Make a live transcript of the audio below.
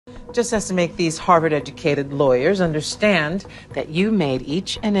Just has to make these Harvard-educated lawyers understand that you made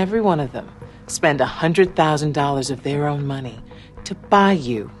each and every one of them spend $100,000 of their own money to buy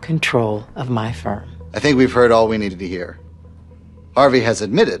you control of my firm. I think we've heard all we needed to hear. Harvey has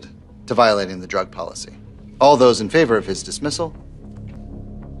admitted to violating the drug policy. All those in favor of his dismissal?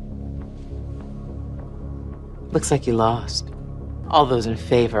 Looks like you lost. All those in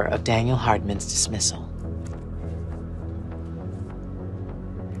favor of Daniel Hardman's dismissal.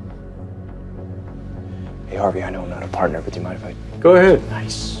 Hey, Harvey, I know I'm not a partner, but do you mind if I... Go ahead.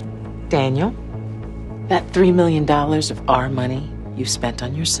 Nice. Daniel, that $3 million of our money you spent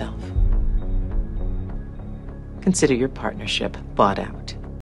on yourself. Consider your partnership bought out.